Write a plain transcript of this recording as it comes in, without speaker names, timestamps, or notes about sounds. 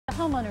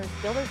Homeowners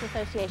Builders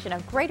Association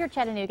of Greater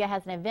Chattanooga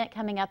has an event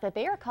coming up that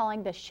they are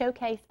calling the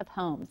Showcase of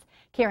Homes.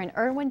 Karen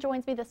Irwin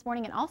joins me this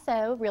morning, and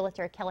also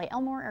Realtor Kelly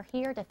Elmore are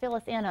here to fill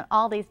us in on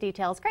all these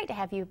details. Great to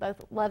have you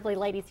both lovely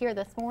ladies here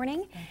this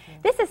morning.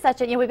 This is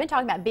such a, we've been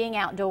talking about being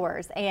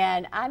outdoors,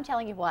 and I'm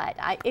telling you what,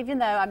 even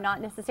though I'm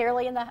not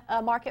necessarily in the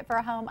market for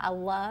a home, I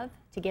love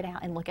to get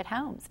out and look at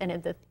homes.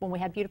 And when we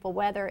have beautiful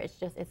weather,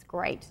 it's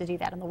great to do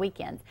that on the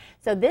weekends.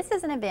 So this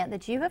is an event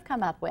that you have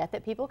come up with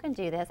that people can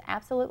do this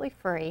absolutely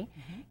free,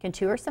 can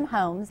tour some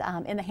homes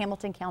in the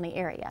Hamilton County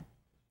area.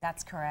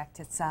 That's correct.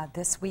 It's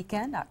this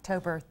weekend,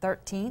 October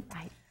 13th,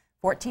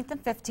 14th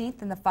and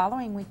 15th, and the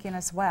following weekend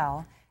as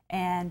well.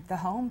 And the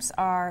homes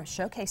are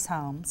showcase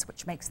homes,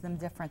 which makes them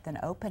different than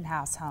open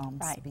house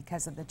homes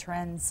because of the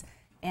trends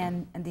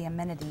and the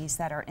amenities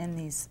that are in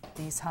these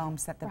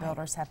homes that the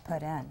builders have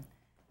put in.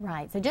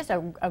 Right, so just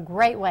a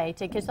great way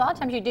to, because a lot of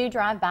times you do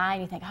drive by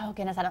and you think, oh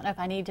goodness, I don't know if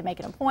I need to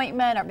make an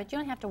appointment, but you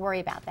don't have to worry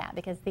about that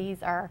because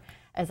these are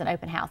as an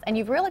open house. And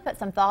you've really put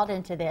some thought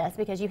into this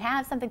because you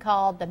have something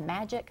called the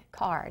Magic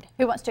Card.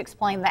 Who wants to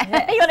explain that?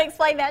 You want to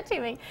explain that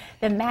to me?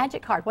 The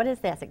Magic Card, what is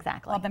this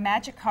exactly? Well, the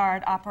Magic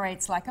Card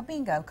operates like a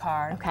bingo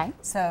card. Okay.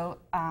 So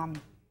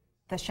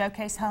the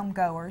showcase home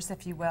goers,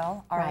 if you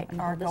will,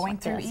 are going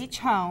through each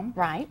home.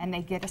 Right. And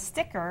they get a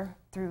sticker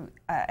through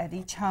at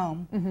each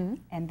home.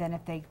 And then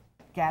if they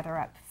gather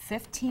up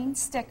 15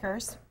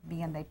 stickers,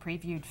 being they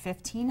previewed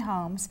 15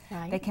 homes.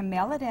 They can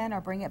mail it in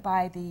or bring it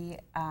by the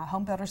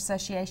Home Builders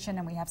Association,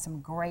 and we have some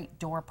great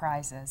door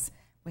prizes.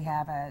 We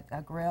have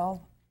a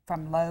grill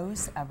from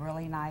Lowe's, a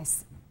really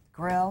nice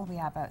grill. We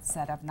have a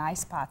set of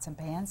nice pots and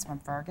pans from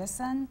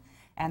Ferguson,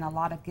 and a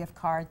lot of gift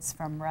cards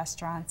from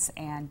restaurants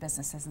and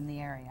businesses in the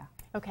area.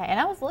 Okay, and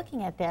I was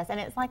looking at this, and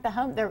it's like the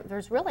home,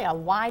 there's really a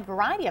wide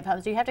variety of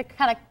homes. You have to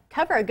kind of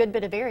cover a good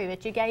bit of area,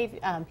 but you gave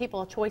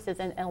people choices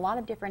in a lot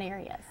of different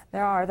areas.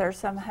 There's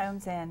some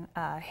homes in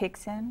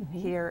Hickson,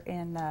 here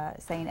in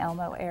St.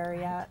 Elmo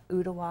area,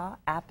 Ottawa,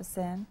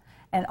 Appleton,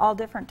 and all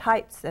different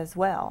types as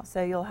well.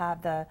 So you'll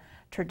have the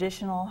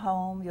traditional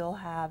home, you'll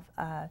have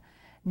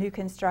new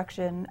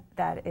construction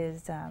that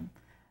is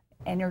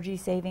energy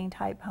saving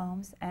type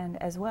homes, and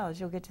as well as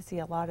you'll get to see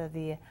a lot of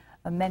the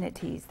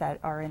amenities that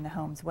are in the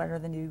homes. What are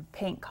the new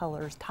paint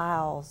colors,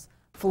 tiles,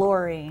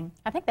 flooring?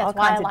 I think that's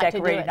why I like to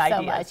do it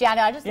so much. Yeah, I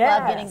know, I just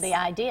love getting the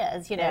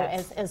ideas, you know,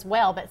 as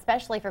well, but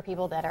especially for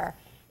people that are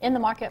in the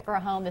market for a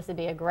home. This would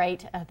be a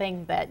great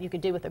thing that you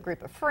could do with a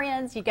group of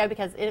friends. You go,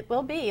 because it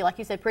will be, like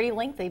you said, pretty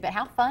lengthy, but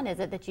how fun is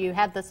it that you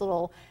have this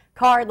little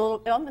card,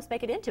 almost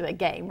make it into a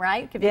game,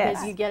 right?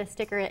 Because you get a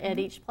sticker at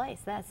each place.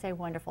 That's so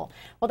wonderful.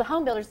 Well, the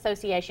Home Builders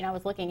Association, I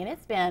was looking, and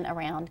it's been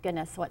around,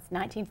 goodness, what's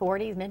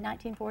 1940s,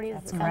 mid-1940s?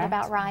 Does it sound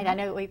about right? I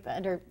know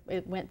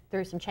it went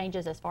through some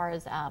changes as far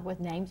as with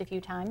names a few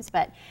times,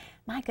 but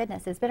my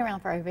goodness, it's been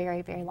around for a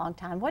very, very long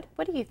time. What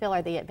do you feel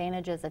are the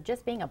advantages of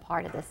just being a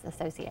part of this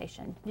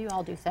association? You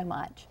all do so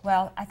much.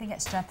 Well, I think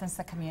it strengthens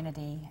the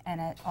community, and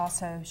it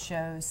also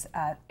shows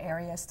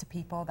areas to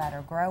people that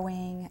are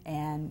growing,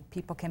 and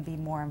people can be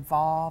more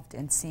involved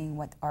in seeing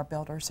what our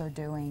builders are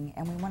doing.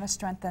 And we want to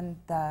strengthen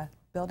the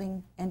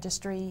building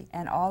industry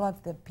and all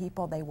of the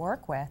people they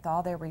work with,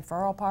 all their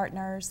referral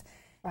partners,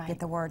 get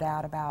the word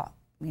out about,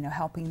 you know,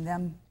 helping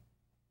them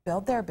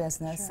build their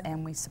business,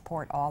 and we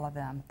support all of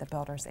them, the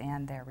builders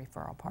and their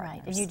referral partners.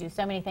 Right, and you do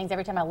so many things.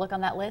 Every time I look on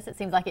that list, it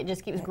seems like it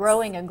just keeps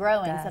growing and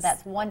growing, so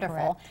that's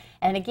wonderful.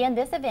 And again,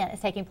 this event is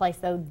taking place,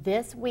 though,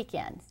 this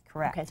weekend.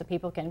 Correct. Okay, so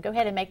people can go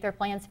ahead and make their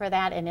plans for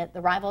that, and it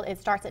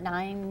starts at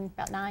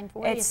about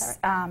 9:40? It's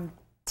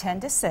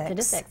 10 to 6. 10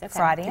 to 6, okay.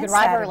 Friday and Saturday. You can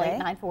arrive early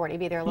at 9:40,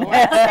 be there a little early.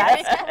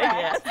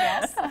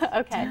 Yes.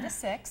 Okay. 10 to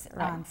 6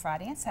 on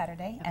Friday and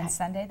Saturday, and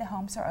Sunday the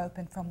homes are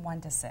open from 1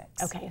 to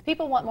 6. Okay. If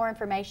people want more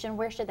information,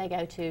 where should they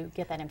go to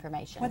get that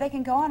information? Well, they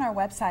can go on our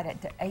website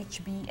at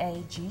hbagc.net,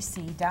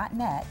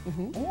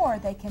 or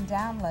they can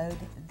download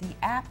the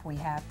app we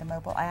have, the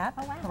mobile app,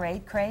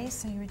 Parade Craze.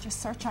 So you would just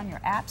search on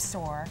your app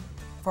store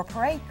for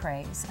Parade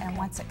Craze, and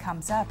once it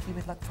comes up, you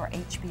would look for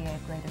HBA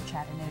of Greater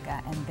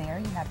Chattanooga, and there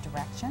you have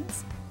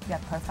directions. You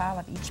have a profile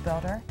of each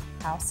builder,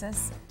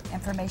 houses,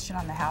 information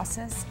on the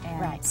houses,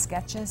 and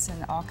sketches,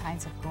 and all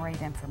kinds of great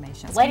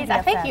information. Ladies,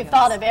 I think you've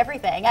thought of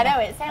everything. I know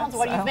it sounds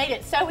you've made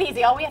it so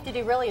easy. All we have to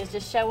do really is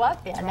just show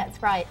up then. That's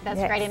right.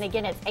 That's great. And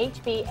again, it's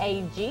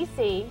hbagc.net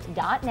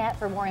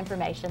for more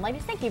information.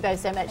 Ladies, thank you both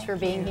so much for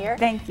being here.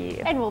 Thank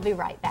you. And we'll be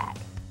right back.